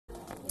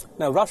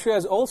Now, Russia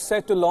is all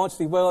set to launch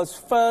the world's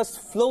first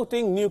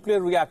floating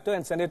nuclear reactor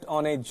and send it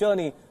on a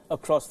journey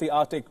across the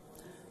Arctic.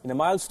 In a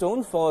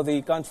milestone for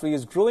the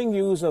country's growing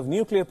use of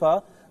nuclear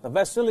power, the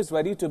vessel is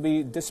ready to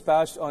be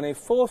dispatched on a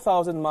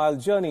 4,000-mile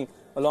journey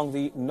along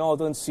the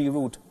Northern Sea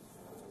route.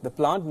 The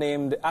plant,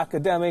 named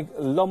Akademik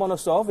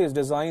Lomonosov, is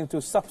designed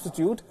to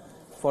substitute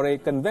for a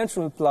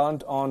conventional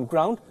plant on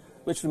ground,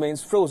 which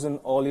remains frozen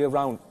all year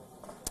round.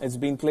 It's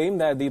been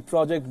claimed that the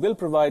project will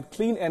provide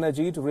clean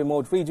energy to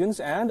remote regions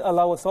and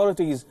allow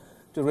authorities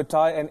to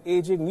retire an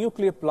aging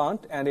nuclear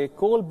plant and a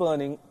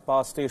coal-burning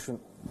power station.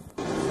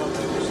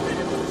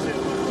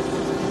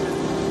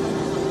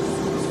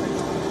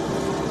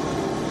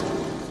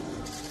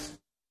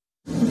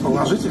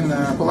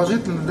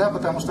 Положительно, да,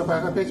 потому что,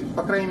 опять,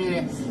 по крайней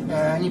мере,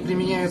 не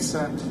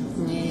применяются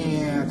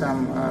ни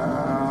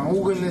там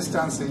угольные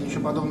станции,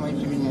 ничего подобного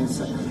не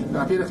применяется.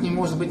 Во-первых, не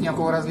может быть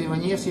никакого разлива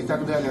нефти и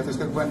так далее. То есть,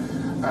 как бы,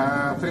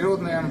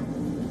 природные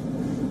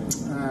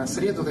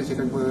среды, вот эти,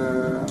 как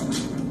бы,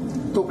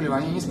 топлива,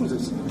 они не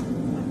используются.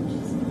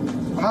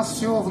 У нас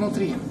все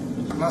внутри,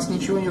 у нас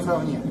ничего нет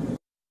вовне.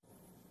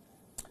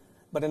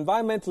 But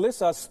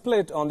environmentalists are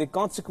split on the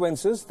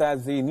consequences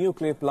that the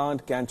nuclear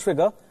plant can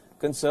trigger.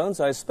 Concerns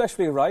are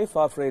especially rife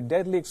after a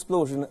deadly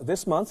explosion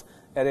this month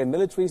at a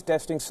military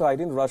testing site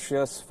in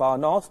Russia's far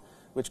north,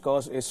 which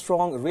caused a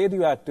strong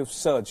radioactive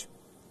surge.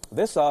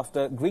 This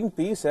after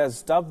Greenpeace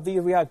has dubbed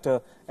the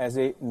reactor as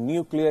a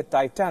nuclear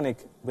Titanic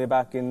way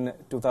back in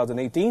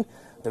 2018.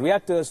 The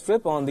reactor's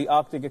trip on the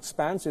Arctic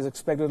expanse is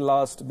expected to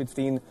last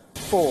between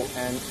 4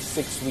 and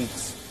 6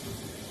 weeks.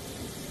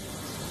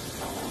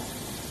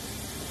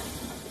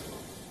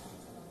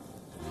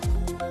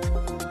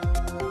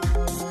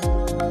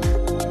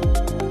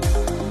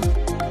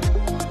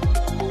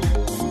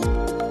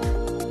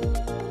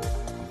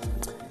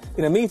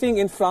 In a meeting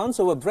in France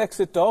over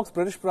Brexit talks,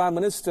 British Prime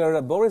Minister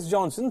Boris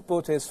Johnson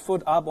put his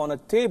foot up on a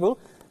table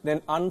in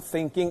an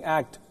unthinking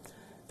act.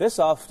 This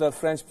after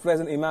French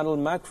President Emmanuel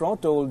Macron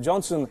told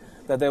Johnson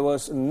that there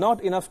was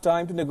not enough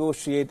time to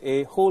negotiate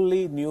a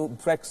wholly new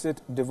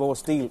Brexit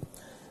divorce deal.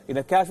 In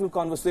a casual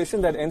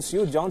conversation that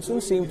ensued, Johnson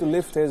seemed to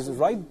lift his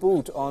right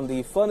boot on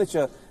the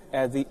furniture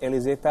at the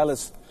Elysee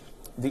Palace.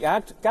 The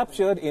act,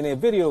 captured in a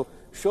video,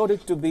 showed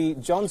it to be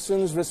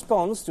Johnson's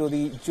response to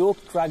the joke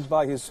cracked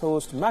by his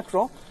host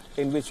Macron,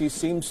 in which he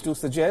seems to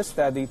suggest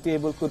that the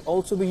table could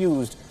also be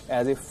used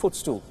as a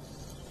footstool.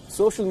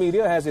 Social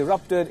media has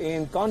erupted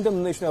in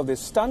condemnation of this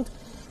stunt,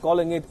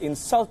 calling it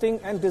insulting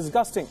and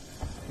disgusting.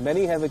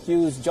 Many have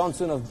accused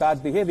Johnson of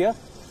bad behavior,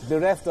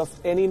 bereft of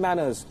any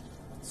manners.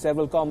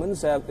 Several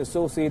comments have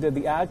associated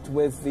the act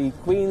with the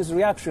Queen's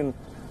reaction,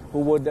 who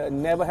would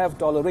never have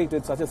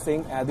tolerated such a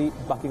thing at the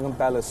Buckingham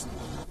Palace.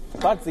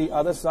 But the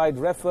other side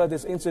referred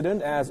this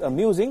incident as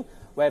amusing,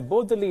 where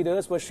both the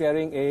leaders were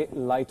sharing a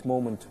light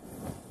moment.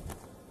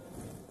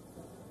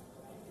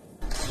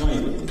 How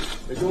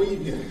are you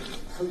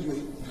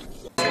doing?